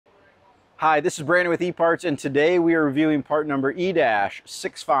Hi, this is Brandon with eParts, and today we are reviewing part number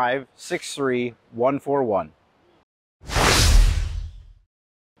E-6563141.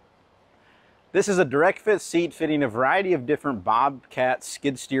 This is a DirectFit seat fitting a variety of different Bobcat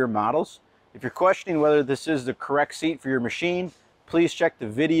skid steer models. If you're questioning whether this is the correct seat for your machine, please check the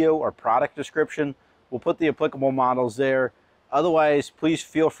video or product description. We'll put the applicable models there. Otherwise, please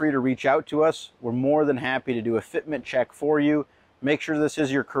feel free to reach out to us. We're more than happy to do a fitment check for you, make sure this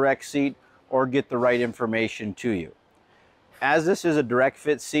is your correct seat, or get the right information to you. As this is a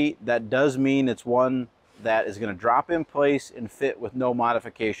DirectFit seat, that does mean it's one that is going to drop in place and fit with no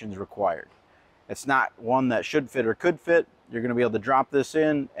modifications required. It's not one that should fit or could fit. You're going to be able to drop this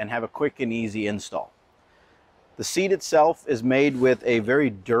in and have a quick and easy install. The seat itself is made with a very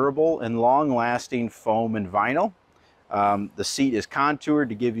durable and long-lasting foam and vinyl. The seat is contoured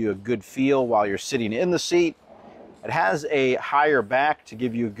to give you a good feel while you're sitting in the seat. It has a higher back to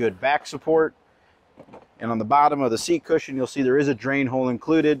give you good back support. And on the bottom of the seat cushion, you'll see there is a drain hole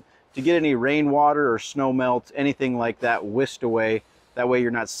included to get any rainwater or snow melt, anything like that, whisked away. That way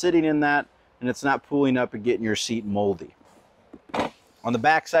you're not sitting in that and it's not pooling up and getting your seat moldy. On the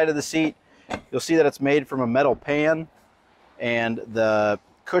back side of the seat, you'll see that it's made from a metal pan, and the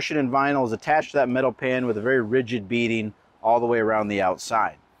cushion and vinyl is attached to that metal pan with a very rigid beading all the way around the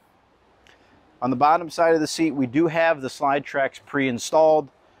outside. On the bottom side of the seat, we do have the slide tracks pre-installed.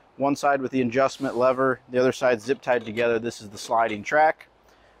 One side with the adjustment lever, the other side zip tied together. This is the sliding track.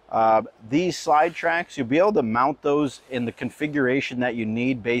 These slide tracks, you'll be able to mount those in the configuration that you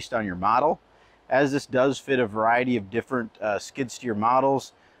need based on your model. As this does fit a variety of different skid steer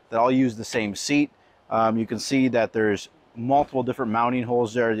models that all use the same seat, you can see that there's multiple different mounting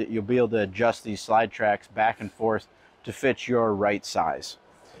holes there that you'll be able to adjust these slide tracks back and forth to fit your right size.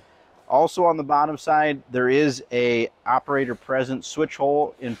 Also on the bottom side, there is a operator present switch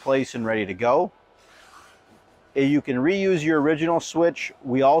hole in place and ready to go. You can reuse your original switch.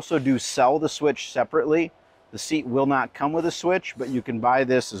 We also do sell the switch separately. The seat will not come with a switch, but you can buy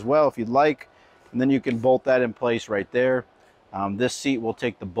this as well if you'd like, and then you can bolt that in place right there. This seat will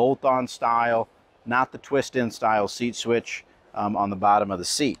take the bolt-on style, not the twist-in style seat switch on the bottom of the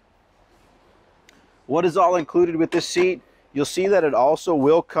seat. What is all included with this seat? You'll see that it also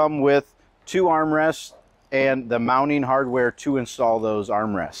will come with 2 armrests and the mounting hardware to install those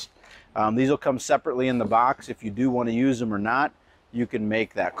armrests. These will come separately in the box. If you do want to use them or not, you can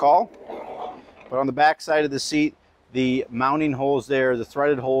make that call. But on the back side of the seat, the mounting holes there, the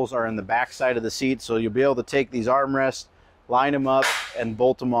threaded holes are in the back side of the seat, so you'll be able to take these armrests, line them up, and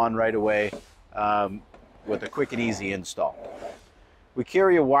bolt them on right away with a quick and easy install. We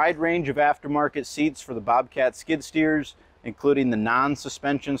carry a wide range of aftermarket seats for the Bobcat skid steers, including the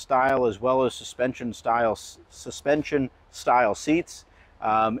non-suspension style as well as suspension style seats,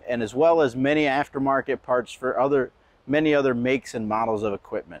 and as well as many aftermarket parts for many other makes and models of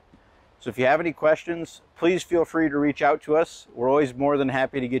equipment. So if you have any questions, please feel free to reach out to us. We're always more than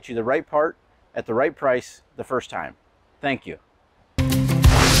happy to get you the right part at the right price the first time. Thank you.